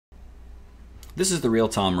This is the real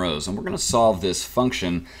Tom Rose, and we're going to solve this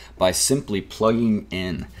function by simply plugging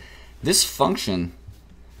in. This function,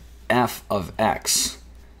 f of x,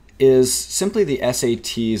 is simply the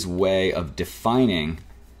SAT's way of defining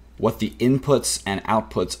what the inputs and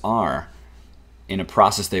outputs are in a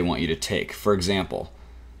process they want you to take. For example,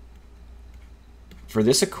 for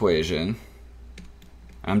this equation,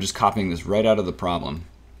 I'm just copying this right out of the problem,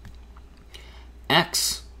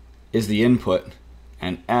 x is the input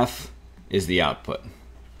and f is the output.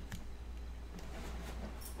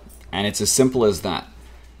 And it's as simple as that.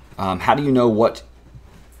 How do you know what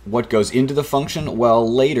goes into the function? Well,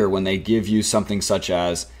 later when they give you something such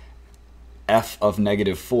as f of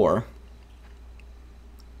 -4,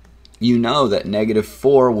 you know that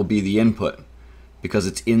 -4 will be the input because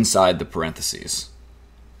it's inside the parentheses,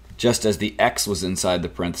 just as the x was inside the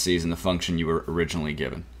parentheses in the function you were originally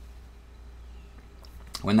given.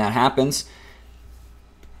 When that happens,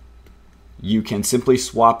 you can simply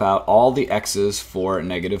swap out all the x's for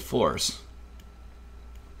 -4's.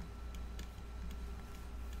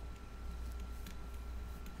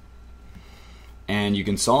 And you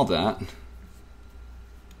can solve that.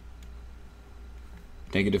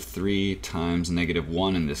 -3 times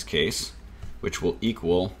 -1 in this case, which will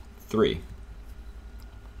equal 3.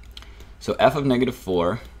 So f of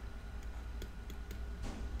 -4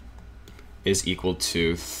 is equal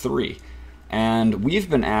to 3. And we've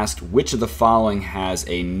been asked which of the following has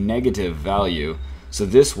a negative value, so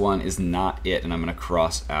this one is not it, and I'm going to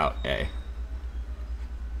cross out A.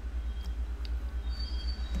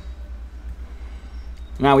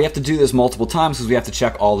 Now we have to do this multiple times because we have to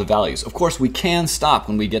check all the values. Of course, we can stop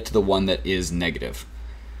when we get to the one that is negative.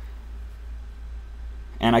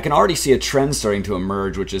 And I can already see a trend starting to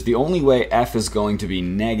emerge, which is the only way f is going to be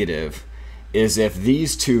negative is if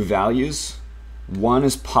these two values, one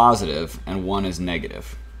is positive and one is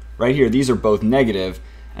negative. Right here, these are both negative,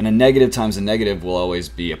 and a negative times a negative will always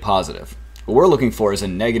be a positive. What we're looking for is a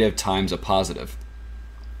negative times a positive.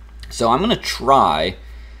 So I'm going to try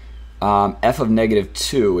f of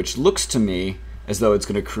 -2, which looks to me as though it's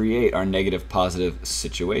going to create our negative positive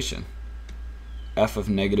situation. F of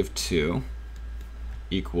 -2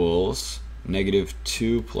 equals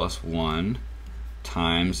 -2 plus 1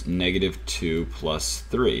 times -2 plus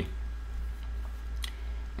 3.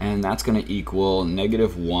 And that's going to equal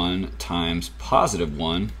 -1 times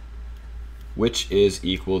 +1, which is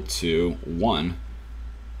equal to 1.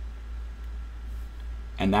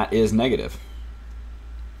 And that is negative.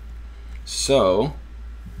 So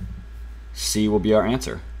C will be our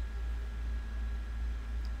answer.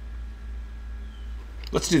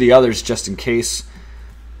 Let's do the others just in case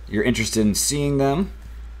you're interested in seeing them.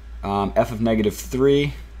 F of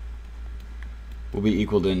 -3 will be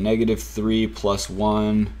equal to -3 plus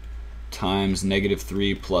 1 times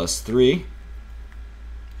 -3 plus 3.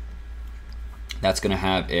 That's going to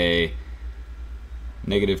have a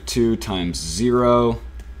 -2 times 0,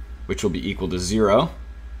 which will be equal to 0.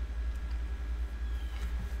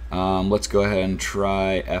 Let's go ahead and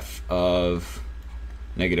try f of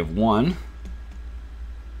 -1.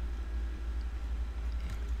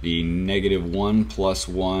 The -1 plus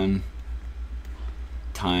 1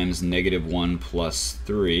 times -1 plus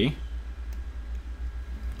 3.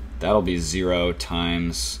 That'll be 0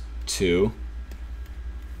 times 2,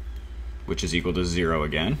 which is equal to 0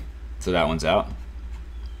 again. So that one's out.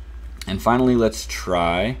 And finally, let's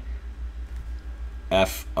try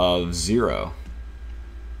f of 0.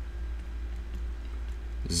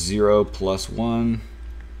 0 plus 1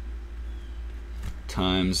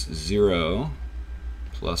 times 0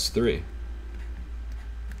 plus 3.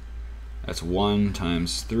 That's 1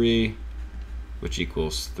 times 3, which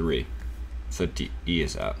equals 3. So E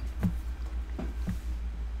is out.